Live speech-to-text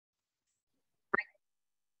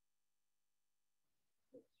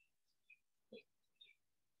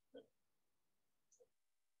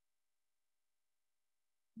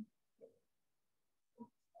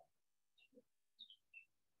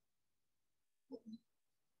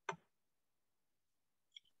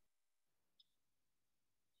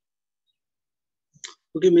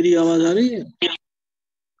क्योंकि मेरी आवाज आ रही है।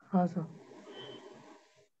 हाँ सर।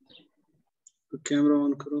 तो कैमरा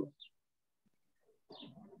ऑन करो।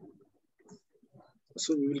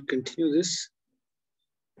 So we will continue this.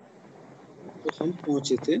 तो हम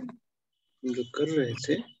पहुंचे थे, हम जो कर रहे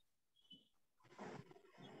थे,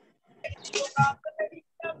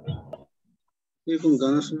 ये कौन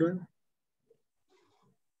गाना सुन रहा है?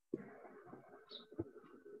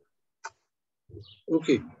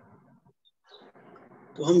 ओके,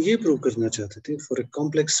 तो हम ये प्रूव करना चाहते थे for a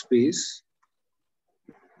complex space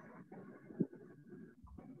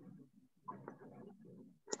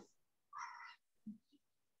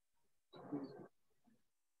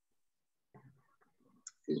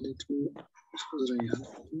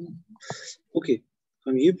okay,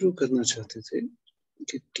 हम ये प्रूव करना चाहते थे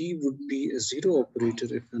कि T would be a zero operator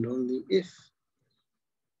if and only if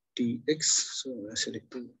Tx, so ऐसे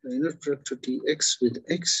लिखते हैं, the inner product of Tx with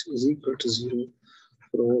x is equal to 0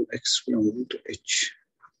 for all x belonging to H.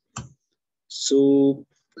 So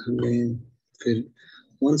हमने फिर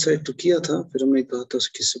वन साइड तो किया था, फिर हमने कहा था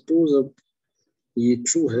कि सपोज अब ये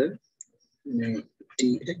ट्रू है,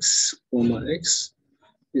 Tx, x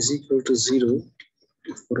is equal to 0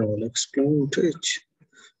 for all x belonging to H.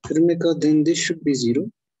 फिर हमने कहा then this should be 0.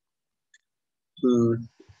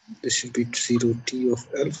 This should be 0 T of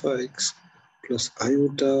alpha x plus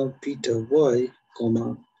iota beta y,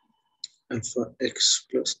 comma alpha x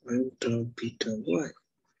plus iota beta y.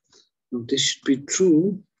 Now this should be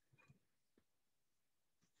true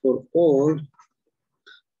for all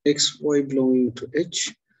x, y belonging to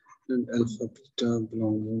H and alpha beta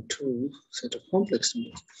belonging to set of complex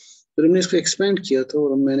numbers. फिर हमने इसको expand किया था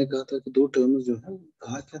और मैंने कहा था कि दो टर्म्स जो है,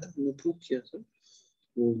 कहा क्या था, हमने प्रूव किया था,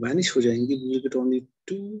 वो वैनिश हो जाएंगी. We will get only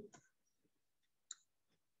two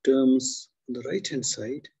terms on the right hand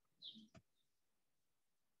side.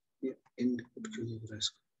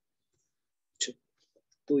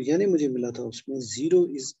 तो यानी मुझे मिला था उसमें 0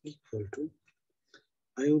 is equal to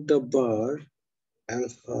iota bar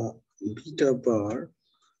alpha beta bar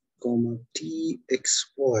comma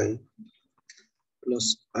txy plus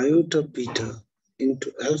iota beta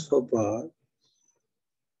into alpha bar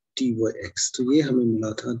tyx. तो ये हमें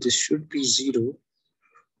मिला था, this should be 0.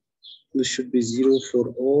 This should be 0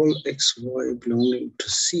 for all x, y belonging to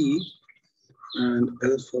C and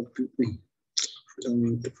alpha beta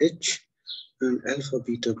belonging to H and alpha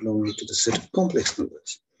beta belonging to the set of complex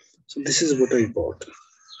numbers. So this is what I bought.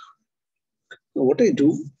 Now what I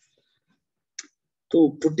do, so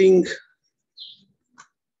putting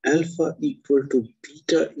alpha equal to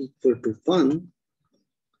beta equal to 1,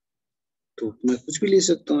 तो मैं कुछ भी ले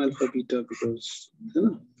सकता हूँ alpha beta because, है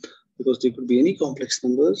ना, because there could be any complex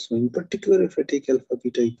numbers. So in particular if I take alpha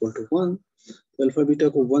beta equal to 1, तो alpha beta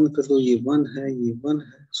को 1 कर दो, ये 1 है, ये 1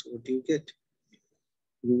 है. So what do you get?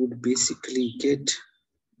 You would basically get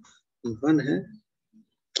 1 है,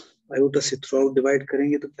 iota से थ्रू आउट डिवाइड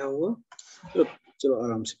करेंगे तो क्या होगा, चलो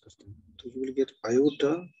आराम से करते हैं. तो you will get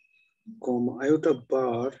iota comma iota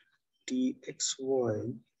bar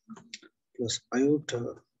txy plus iota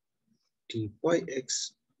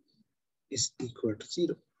tyx is equal to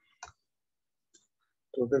 0.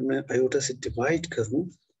 तो अगर मैं iota से डिवाइड करूं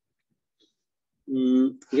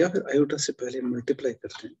या फिर iota से पहले मल्टीप्लाई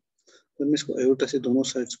करते हैं, तो मैं इसको iota से दोनों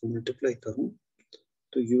साइड्स को मल्टीप्लाई करूं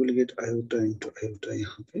तो you will get iota into iota.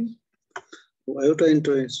 यहाँ पे तो iota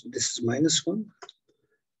into this is -1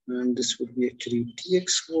 and this would be actually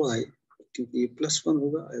txy, क्योंकि ये +1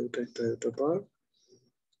 होगा, iota into iota bar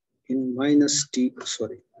in minus t,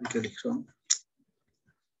 sorry मैं क्या लिख रहा हूँ,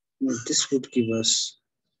 this would give us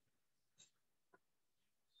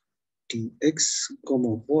tx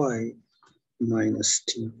comma y minus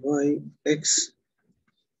tyx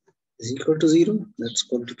is equal to 0. That's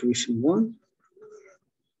called equation 1.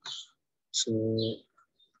 So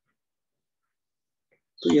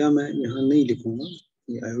तो या मैं यहाँ नहीं लिखूंगा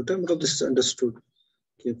ये iota, मतलब this is understood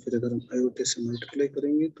कि फिर अगर हम iota से मल्टीप्लाई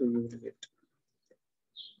करेंगे तो you will get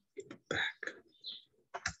it back.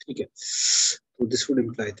 ठीक है, तो this would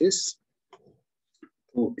imply this.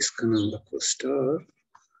 तो इसका नाम रखो star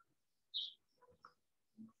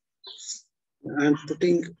and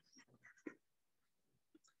putting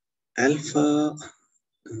alpha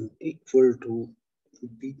equal to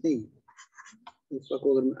b, alpha को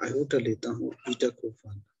अगर मैं iota लेता हूँ, बीटा को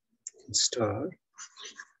 1 star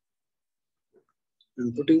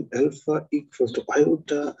and putting alpha equal to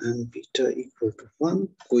iota and beta equal to 1,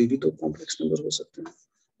 कोई भी दो कॉम्प्लेक्स नंबर हो सकते हैं.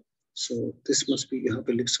 So this must be, यहाँ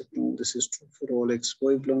पे लिख सकता हूँ, this is true for all x,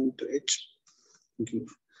 y belonging to H. Okay.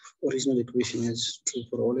 Original equation is true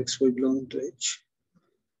for all x, y belonging to H.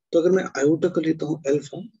 तो अगर मैं iota को लेता हूँ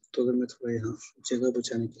alpha, तो अगर मैं थोड़ा यहाँ जगह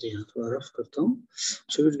बचाने के लिए यहाँ थोड़ा रफ करता हूँ,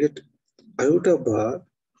 so you get iota bar,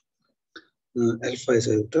 alpha is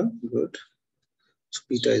iota, good. So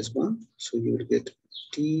beta is 1, so you will get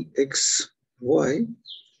txy,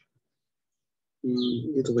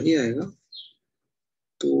 ये तो वही आएगा,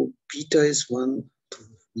 तो बीटा इज 1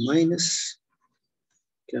 माइनस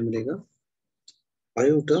क्या मिलेगा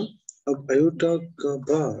आयोटा. अब आयोटा का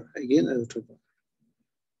बार अगेन आयोटा बार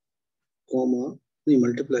कॉमा नहीं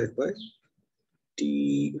मल्टीप्लाइड बाय टी,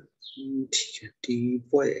 ठीक है, T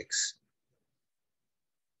Y x,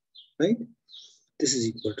 right, this is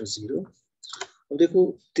equal to 0. अब देखो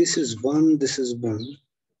दिस इज 1, दिस इज 1,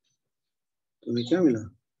 तो हमें क्या मिला,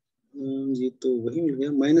 ये तो वही मिल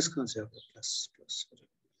गया, माइनस कहाँ से आ गया, प्लस प्लस.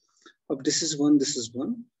 अब दिस इज 1, दिस इज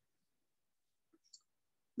 1,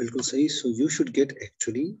 बिल्कुल सही. So you should get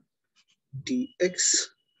actually dx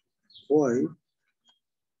y,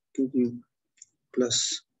 क्योंकि प्लस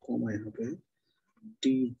कॉमा यहाँ पे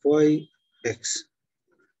dy x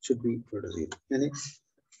should be equal to 0. यानी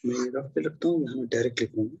मैं रफ पे लगता हूँ, यहाँ मैं डायरेक्ट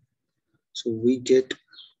लिखूंगा. So we get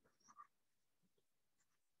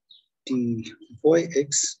dy x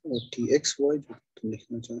और dx y, जो तुम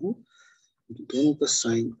लिखना चाहो, दोनों का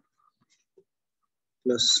साइन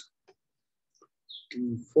प्लस dy,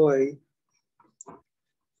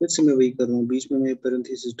 फिर से मैं वही कर रहा हूँ, बीच में मैं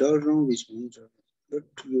पैरेंथेसिस डाल रहा हूँ, बीच में नहीं डाल रहा हूँ,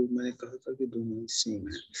 बट ये मैंने कहा था कि दोनों सेम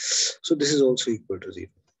है. So this is also equal to 0.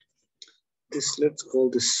 This let's call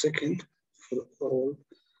this second for all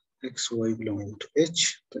x y belonging to h.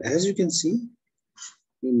 So as you can see,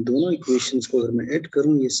 इन दोनों इक्वेशंस को अगर मैं ऐड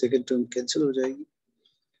करूं, ये सेकंड टर्म कैंसिल हो जाएगी.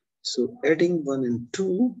 So adding 1 and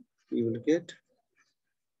 2, you will get,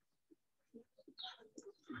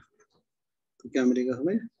 तो क्या मिलेगा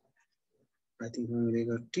हमें, I think हमें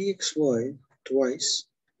मिलेगा txy twice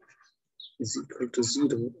is equal to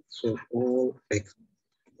 0 for all x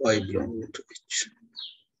y belonging to h,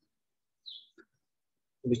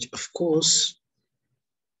 which of course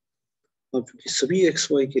अब सभी x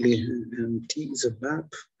y के लिए हैं, and t is a map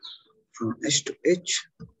from h to h,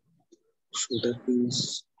 so that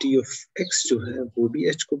means t of x जो है वो भी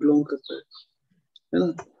h को बिलोंग करता है ना,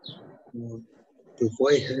 और जो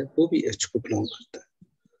y है वो भी h को बिलोंग करता है.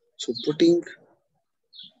 So putting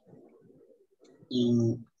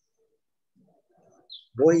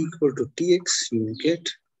y equal to tx, you will get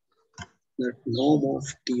that norm of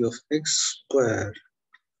t of x square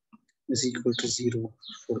is equal to 0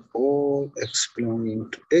 for all x belonging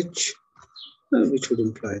to h, which would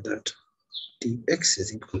imply that tx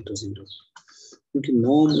is equal to 0. क्योंकि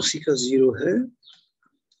norm उसी का 0 है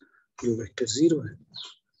जो vector 0 है,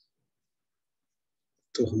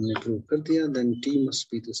 तो हमने prove कर दिया, then t must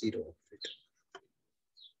be the 0 of it.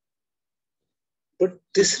 But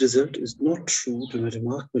this result is not true, तो मैं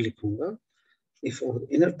रिमार्क में लिखूंगा, if our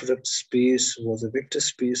inner product space was a vector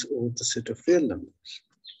space over the set of real numbers.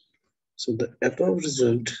 So the above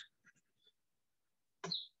result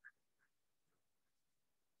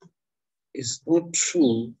is not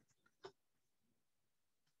true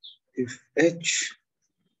if H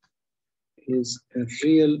is a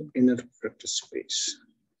real inner product space.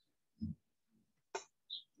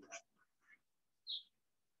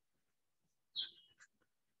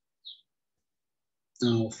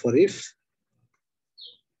 Now for if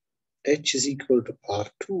H is equal to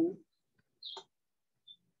R2,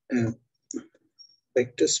 and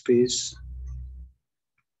vector space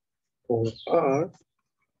over R,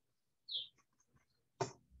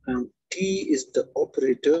 and T is the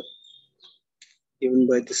operator given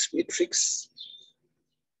by this matrix.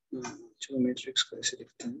 चलो matrix को ऐसे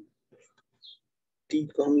लिखते हैं, T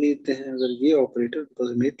को हम लेते हैं अगर ये operator,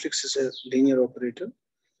 because matrix is a linear operator.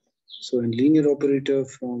 So in linear operator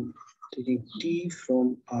from taking T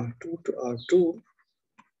from R2 to R2,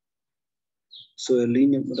 so a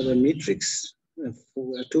linear, a matrix, a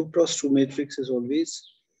 2 cross 2 matrix is always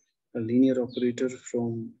a linear operator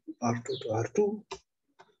from R2 to R2.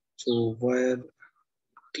 So where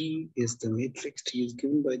T is the matrix, T is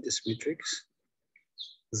given by this matrix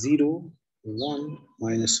 0, 1,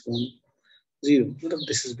 minus 1, 0.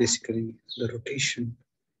 This is basically the rotation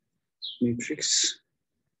matrix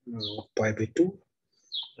of pi by 2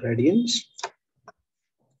 radians.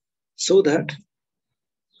 So that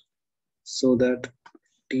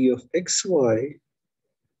T of xy,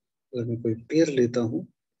 अगर मैं कोई pair लेता हूँ,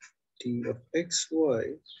 T of xy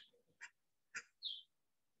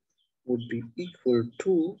would be equal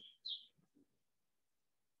to,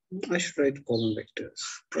 I should write column vectors.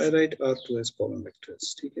 I write R2 as column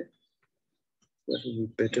vectors. Okay, that will be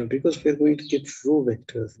better because we're going to get row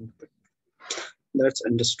vectors. That's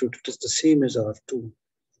understood. It is the same as R2.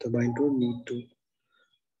 So I don't need to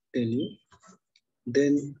tell you,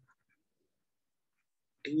 then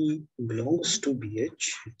T belongs to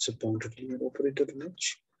BH. It's a bounded linear operator in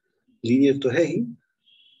H. Linear तो है ही,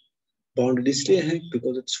 bounded इसलिए है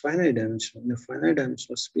because it's finite dimensional. In a finite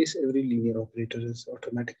dimensional space, every linear operator is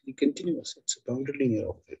automatically continuous. It's a bounded linear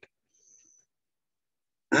operator.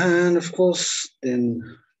 And of course, then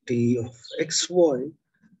T of xy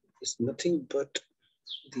is nothing but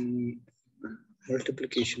the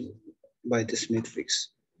multiplication by this matrix.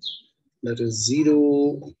 That is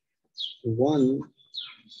 0, 1,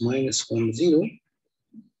 minus 1, 0.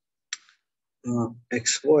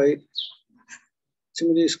 xy से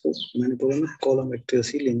मुझे इसको मैंने बोला ना column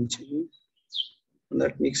vectors ही लेनी चाहिए.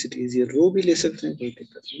 That makes it easier. रो भी ले सकते हैं, कोई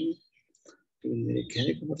दिक्कत नहीं. लेकिन मेरे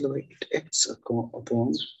कहने का मतलब है it acts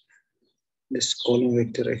upon this column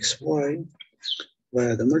vector xy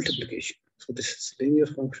via the multiplication. So this is linear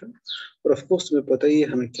function. और of course तुम्हें पता ही है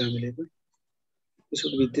हमें क्या मिलेगा. This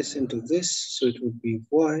would be this into this, so it would be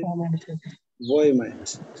y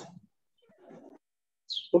minus x.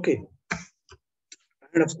 Okay.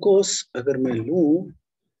 And of course, अगर मैं लूँ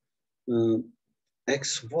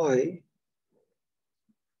xy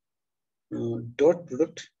डॉट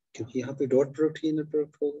प्रोडक्ट, क्योंकि यहाँ पे डॉट प्रोडक्ट ही इनर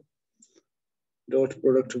प्रोडक्ट होगा. Dot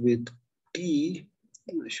product with t,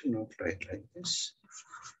 I should not write like this.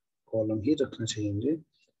 Column ही रखना चाहिए मुझे.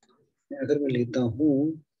 अगर मैं लेता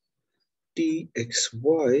हूँ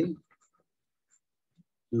txy,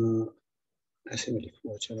 ऐसे में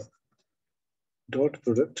लिखूंगा, चलो, dot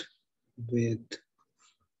product with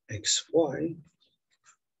xy,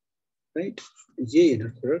 right? ये inner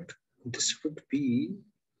product, this would be,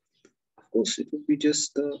 of course it would be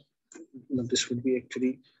just the, this would be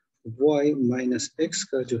actually y minus x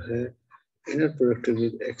का जो है inner product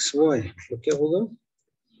with xy, तो क्या होगा?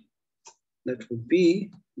 That would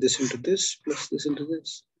be this into this plus this into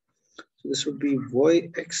this. So this would be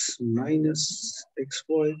yx minus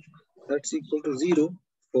xy. That's equal to 0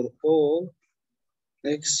 for all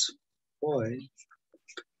xy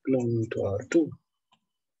belonging to R2.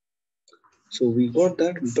 So we got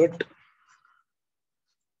that, but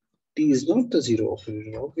t is not the 0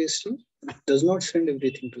 operator, obviously. It does not send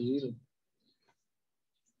everything to 0.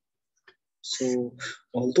 So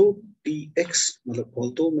although tx, मतलब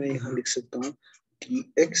although मैं यहाँ लिख सकता हूँ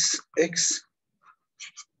txx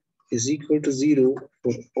is equal to 0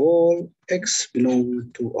 for all x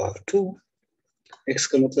belonging to R2. x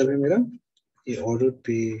का मतलब है मेरा ये order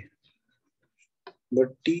पे, but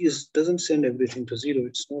t doesn't send everything to 0.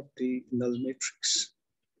 It's not the null matrix.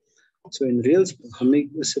 So in reals हमने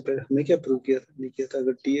इससे पहले हमने क्या प्रूव किया था? हमने किया था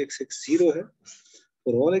अगर txx 0 है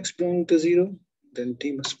for all x belonging to 0, then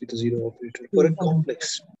t must be the 0 operator for a complex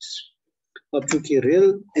space. अब चूंकि real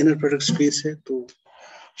inner product space है तो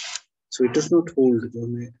so it does not hold,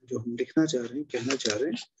 जो हम लिखना चाह रहे हैं, कहना चाह रहे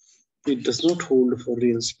हैं, it does not hold for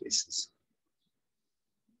real spaces.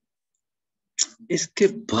 इसके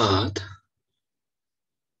बाद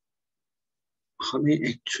हमें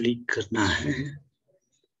एक्चुअली करना है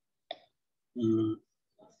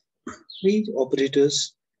ऑपरेटर्स.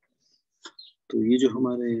 तो ये जो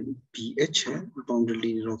हमारे BH है, bounded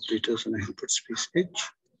linear operators on input space H.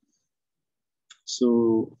 So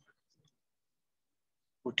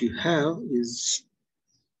what you have is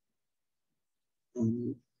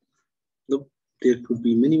there could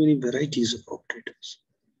be many varieties of operators.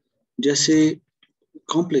 जैसे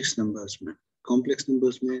कॉम्प्लेक्स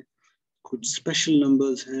नंबर्स में कुछ स्पेशल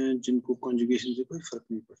नंबर्स हैं जिनको कॉन्जुगेशन से कोई फर्क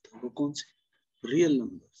नहीं पड़ता. वो कौन से? Real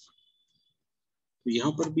numbers. तो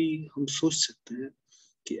यहाँ पर भी हम सोच सकते हैं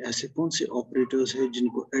कि ऐसे कौन से ऑपरेटर्स हैं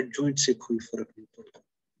जिनको एडजॉइंट से कोई फर्क नहीं पड़ता.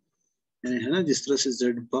 यानी है ना, जिस तरह से z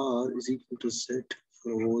bar is equal to z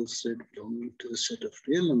for all z belonging to the set of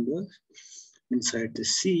real numbers inside the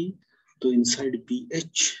C, तो inside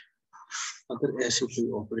BH अगर ऐसे कोई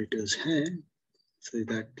ऑपरेटर्स हैं, so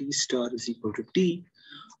that t star is equal to t,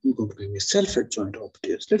 I'm going to bring a self-adjoint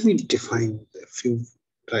operators. Let me define a few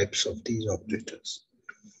types of these operators.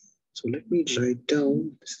 So let me write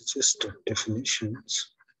down, this is just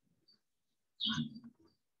definitions.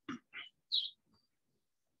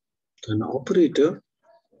 An operator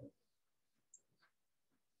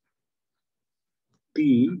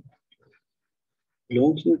P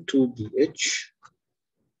belonging to BH,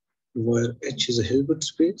 where H is a Hilbert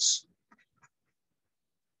space,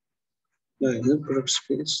 inner product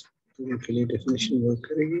space, के लिए definition work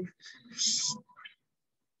करेगी,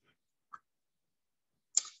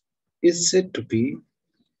 is said to be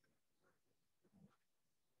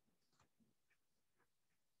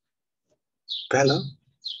pala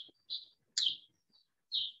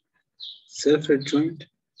self-adjoint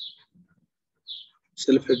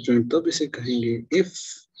तब इसे कहेंगे if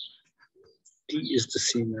T is the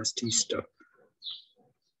same as T star.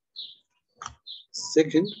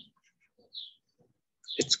 Second,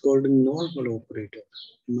 it's called a normal operator.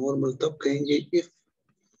 Normal तब कहेंगे if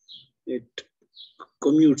it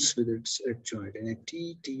commutes with its adjoint, and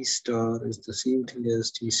T star is the same thing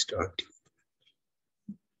as T star T.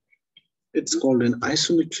 It's called an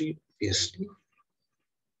isometry, obviously.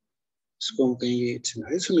 इसको हम कहेंगे it's an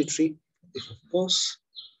isometry if of course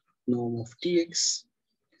norm of Tx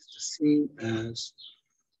is the same as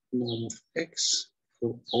norm of X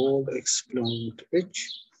for all X belonging to H,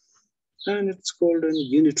 and it's called an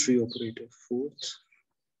unitary operator. Fourth,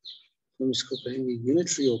 हम इसको कहेंगे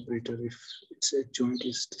unitary operator if its adjoint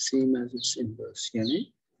is the same as its inverse,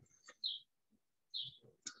 यानी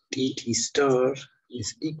T star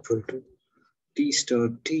is equal to T star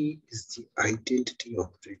T is the identity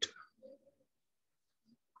operator.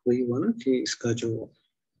 वही हुआ ना कि इसका जो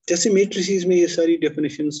जैसे मेट्रिसेस में ये सारी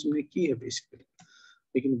डेफिनेशंस हमने की है बेसिकली,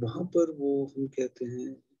 लेकिन वहां पर वो हम कहते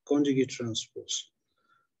हैं conjugate transpose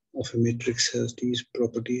of a matrix has these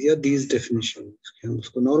properties या these definitions. हम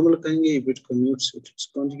उसको normal कहेंगे if it commutes with its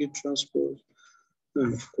conjugate transpose,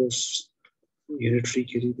 and of course unitary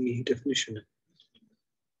के लिए भी यही definition है.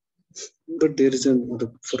 But there is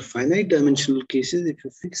for finite dimensional cases, if you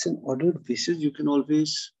fix an ordered basis, you can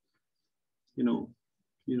always,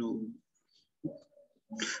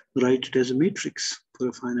 write it as a matrix for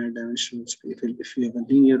a finite dimensional space. If you have a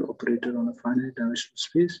linear operator on a finite dimensional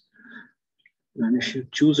space, and if you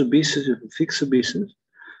choose a basis, if you fix a basis,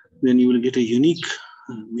 then you will get a unique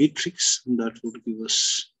matrix that would give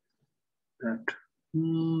us that.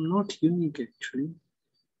 Not unique actually.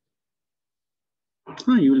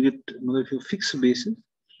 You will get, if you fix a basis,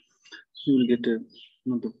 you will get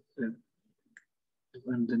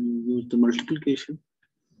and then you use the multiplication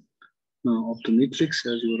of the matrix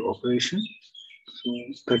as your operation. So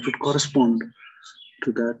that would correspond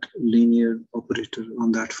to that linear operator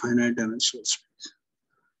on that finite dimensional space.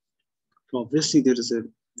 So obviously there is a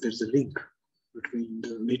link between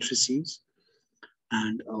the matrices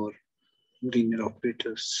and our linear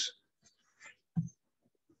operators.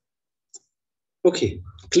 Okay,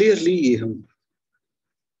 clearly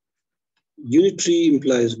unitary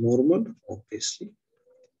implies normal, obviously.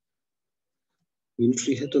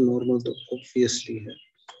 Unitary है तो normal तो obviously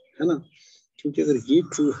है ना? क्योंकि अगर ये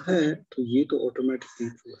true है तो ये तो automatically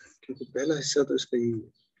true है, क्योंकि पहला हिस्सा तो इसका यही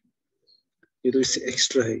है, ये तो इससे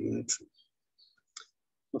extra है unitary.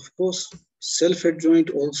 Of course, self-adjoint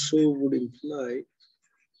also would imply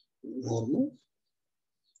normal.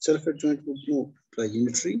 Self-adjoint would imply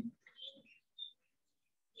unitary.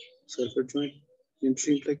 Self-adjoint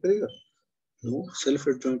unitary imply करेगा? No,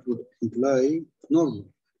 self-adjoint would imply normal.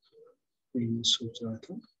 मैं सोच रहा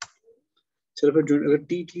था self-adjoint अगर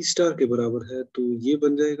t star के बराबर है तो ये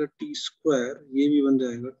बन जाएगा t square, ये भी बन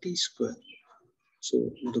जाएगा t square. So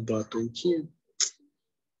तो बात तो एक ही है.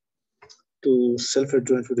 तो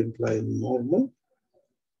self-adjoint would imply normal.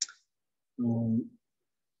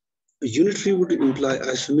 Unitary would imply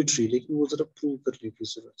isometry, लेकिन वो जरा prove करने की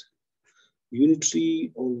जरूरत है.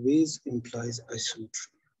 Unitary always implies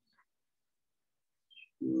isometry.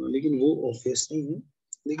 लेकिन वो obvious नहीं है,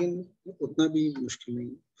 लेकिन उतना भी मुश्किल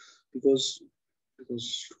नहीं, because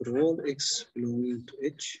for all x belonging to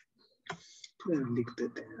H, लिख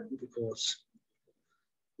देते हैं, because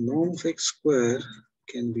norm of x square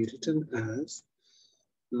can be written as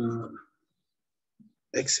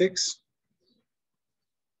xx,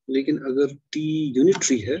 लेकिन अगर t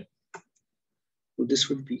unitary है, so this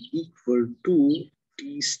would be equal to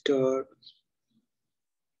t star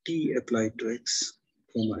t applied to x,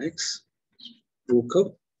 comma x, वो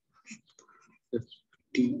कब? If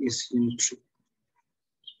t is unitary.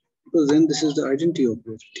 Because then this is the identity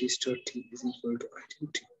operator. T star t is equal to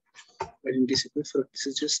identity. Identity is equal to, this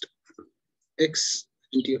is just x,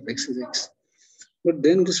 identity of x is x. But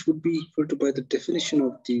then this would be equal to, by the definition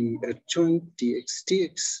of the adjoint,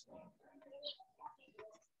 dx.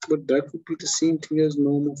 But that would be the same thing as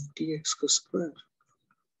norm of dx square.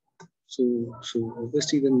 So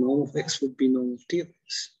obviously the norm of x would be norm of dx.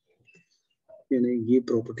 यानी ये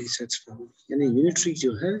property satisfy. यानी unitary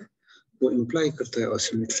जो है वो imply करता है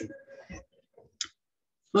asymmetry.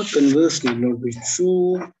 Now conversely not be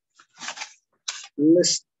true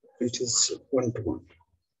unless it is one-to-one.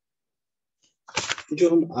 जो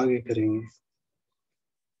हम आगे करेंगे.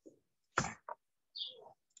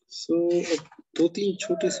 So अब 2-3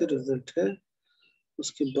 छोटे से रिजल्ट है,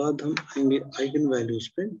 उसके बाद हम आएंगे आइगन वैल्यूज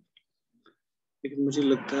पे, लेकिन मुझे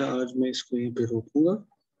लगता है आज मैं इसको यहीं पे रोकूंगा.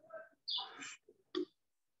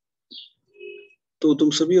 तो तुम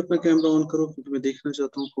सभी अपना कैमरा ऑन करो, क्योंकि मैं देखना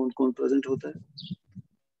चाहता हूँ कौन कौन प्रेजेंट होता है.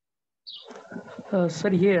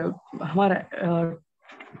 सर ये हमारा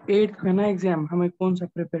 8 है ना एग्जाम, हमें कौन सा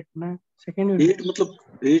प्रिपेयर करना है? Second unit.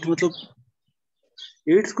 8 मतलब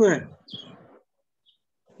 8 को है?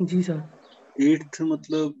 जी सर। 8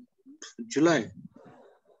 मतलब जुलाई?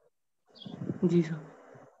 जी सर।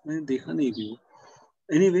 मैंने देखा नहीं भी वो।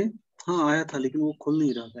 एनीवे, हाँ आया था लेकिन वो खुल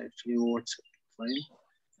नहीं रहा था एक्चुअली। वो व्हाट्सएप फाइल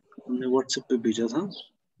हमने व्हाट्सएप पे भेजा था।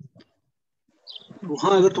 तो हाँ, अच्छा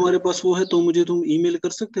अगर तुम्हारे पास वो है तो मुझे तुम ईमेल कर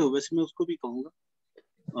सकते हो। वैसे मैं उसको भी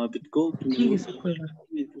कहूंगा आबिद को कि मुझे ठीक वो है सर, कोई बात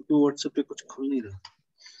क्योंकि व्हाट्सएप पे कुछ खुल नहीं रहा था।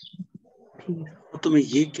 नहीं। ठीक है तो मैं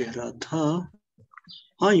ये कह रहा था,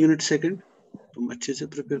 हाँ यूनिट सेकंड तुम अच्छे से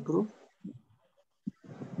प्रिपेयर करो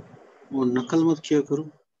और नकल मत किया करो,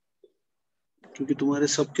 क्योंकि तुम्हारे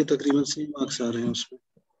सबके तकरीबन सेम मार्क्स आ रहे हैं उसमें।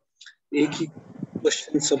 एक ही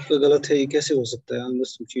क्वेश्चन सबका गलत है, ये कैसे हो सकता है?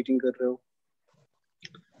 अनलेस तुम चीटिंग कर रहे हो।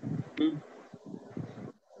 हम्म,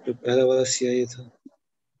 जो पहला वाला सीआईए था,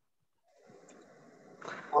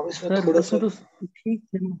 अब इसमें सर। थोड़ा सा। उसमें तो ठीक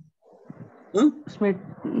है ना, हाँ उसमें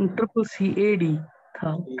CCCAD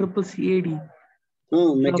था, CCCAD हाँ,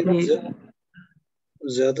 जो मैं कह रहा आपने।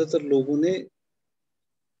 हूँ ज्यादातर लोगों ने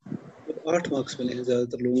 8 मार्क्स मिले हैं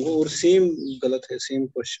ज्यादातर लोगों को, और सेम गलत है, सेम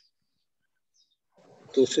क्वेश्चन।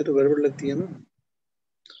 तो उससे तो गड़बड़ लगती है ना।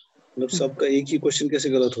 मतलब सबका एक ही क्वेश्चन कैसे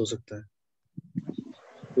गलत हो सकता है?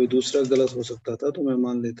 कोई दूसरा गलत हो सकता था तो मैं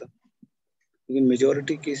मान लेता, लेकिन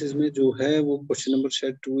मेजोरिटी केसेस में जो है वो क्वेश्चन नंबर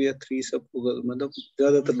शायद 2 या 3 सबको मतलब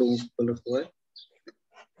ज्यादातर लोगों को गलत हुआ है।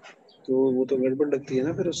 तो वो तो गड़बड़ लगती है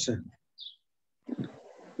ना फिर उससे।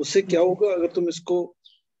 उससे क्या जी होगा अगर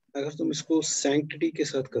तुम इसको सैंक्टिटी के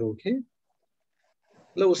साथ करोगे,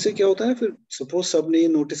 मतलब उससे क्या होता है फिर, सपोज सबने ये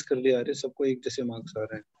नोटिस कर लिया, अरे सबको एक जैसे मार्क्स आ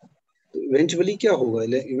रहे हैं, तो इवेंचुअली क्या होगा?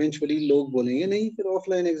 इवेंचुअली लोग बोलेंगे नहीं फिर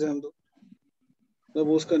ऑफलाइन एग्जाम दो। मतलब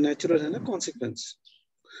वो उसका नेचुरल है ना कॉन्सिक्वेंस।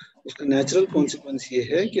 उसका नेचुरल जी कॉन्सिक्वेंस ये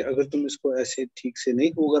है कि अगर तुम इसको ऐसे ठीक से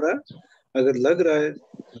नहीं होगा रहा, अगर लग रहा है,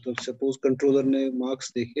 मतलब सपोज कंट्रोलर ने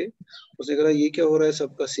मार्क्स देखे, उसने कहा ये क्या हो रहा है,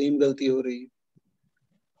 सबका सेम गलती हो रही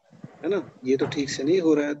है ना, ये तो ठीक से नहीं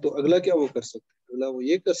हो रहा है, तो अगला क्या वो कर सकते हैं? अगला वो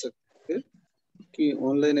ये कर सकते हैं कि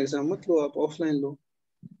ऑनलाइन एग्जाम मत लो, आप ऑफलाइन लो,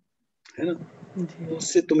 है ना। जी तो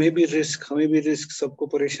उससे तुम्हें भी रिस्क, हमें भी रिस्क, सबको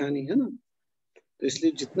परेशानी है ना। तो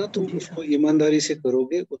इसलिए जितना तुम जी उसको सर। ईमानदारी से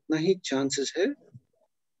करोगे उतना ही चांसेस है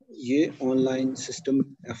ये ऑनलाइन सिस्टम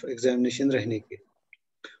एग्जामिनेशन रहने के।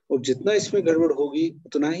 और जितना इसमें गड़बड़ होगी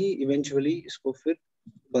उतना ही इवेंचुअली इसको फिर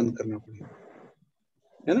बंद करना पड़ेगा,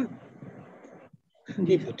 है ना। नहीं,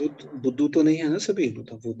 जी सर। बुद्धू बुद्धू तो नहीं है ना सभी,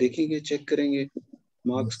 मतलब वो देखेंगे, चेक करेंगे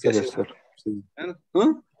मार्क्स सर कैसे यस हो सर, रहे सही। हैं, है ना।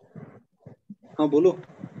 हाँ हाँ बोलो,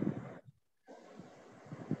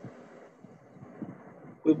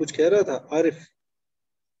 कोई कुछ कह रहा था आरिफ।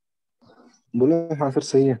 बोले हाँ सर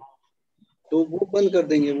सही है। तो वो बंद कर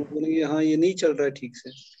देंगे, वो बोलेंगे हाँ ये नहीं चल रहा है ठीक से,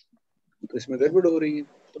 तो इसमें गड़बड़ हो रही है।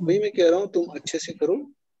 तो वही मैं कह रहा हूँ, तुम अच्छे से करो,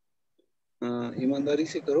 ईमानदारी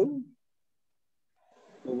से करो,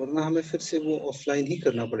 तो वरना हमें फिर से वो ऑफलाइन ही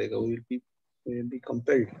करना पड़ेगा। विल बी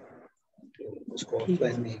कंपेल्ड उसको ठीक है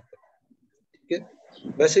ऑफलाइन सर। में ही करना। ठीक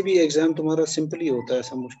है। वैसे भी एग्जाम तुम्हारा सिंपल ही होता है,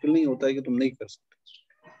 ऐसा मुश्किल नहीं होता है कि तुम नहीं कर सकते,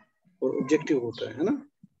 और ऑब्जेक्टिव होता है ना।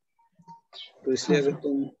 तो हाँ सर।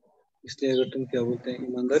 इसलिए अगर तुम क्या बोलते हैं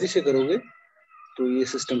ईमानदारी से करोगे तो ये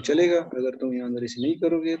सिस्टम चलेगा, अगर तुम ईमानदारी से नहीं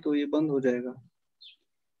करोगे तो ये बंद हो जाएगा।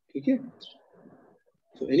 ठीक है।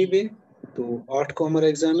 तो एनीवे, तो 8 को हमारा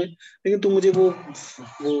एग्जाम है, लेकिन तुम मुझे वो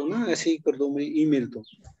ना ऐसे ही कर दो मुझे ईमेल, तो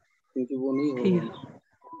क्योंकि वो नहीं ठीक होगा। है।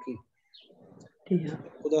 ओके। ठीक है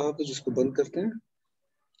सर। खुदा हाफिज, इसको बंद करते हैं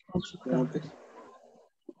ओके, खुदा यहाँ पे। हाफिज।